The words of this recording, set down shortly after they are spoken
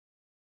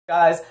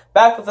Guys,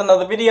 back with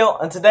another video,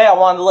 and today I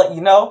wanted to let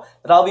you know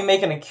that I'll be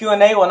making a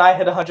Q&A when I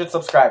hit 100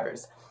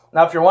 subscribers.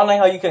 Now, if you're wondering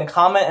how you can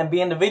comment and be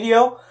in the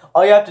video,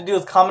 all you have to do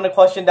is comment a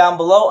question down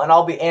below and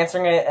I'll be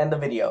answering it in the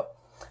video.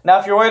 Now,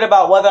 if you're worried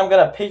about whether I'm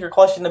going to pick your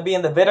question to be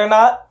in the vid or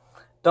not,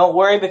 don't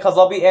worry because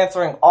I'll be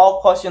answering all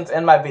questions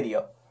in my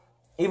video.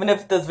 Even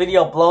if this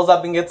video blows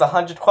up and gets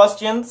 100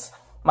 questions,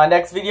 my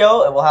next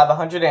video, it will have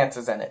 100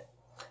 answers in it.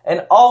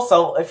 And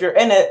also, if you're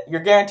in it, you're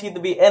guaranteed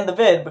to be in the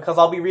vid because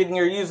I'll be reading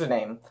your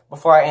username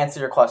before I answer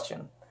your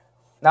question.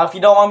 Now, if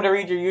you don't want me to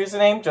read your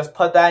username, just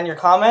put that in your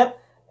comment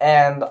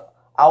and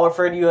I'll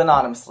refer to you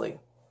anonymously.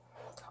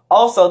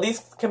 Also, these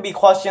can be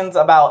questions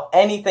about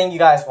anything you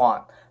guys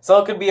want. So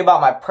it could be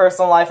about my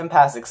personal life and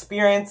past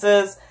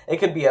experiences. It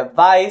could be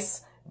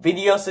advice,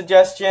 video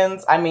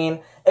suggestions. I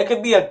mean, it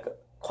could be a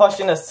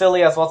question as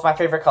silly as what's my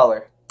favorite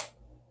color?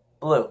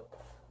 Blue.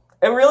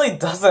 It really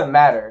doesn't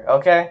matter,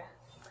 okay?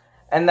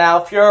 And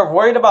now, if you're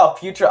worried about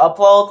future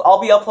uploads,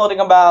 I'll be uploading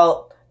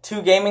about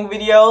 2 gaming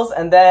videos,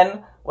 and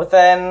then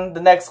within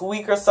the next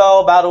week or so,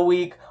 about a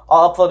week,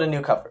 I'll upload a new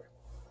cover.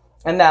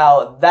 And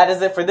now, that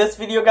is it for this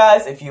video,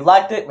 guys. If you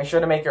liked it, make sure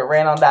to make it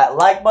rain on that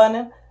like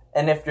button.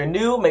 And if you're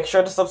new, make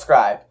sure to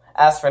subscribe.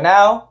 As for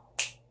now,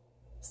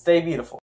 stay beautiful.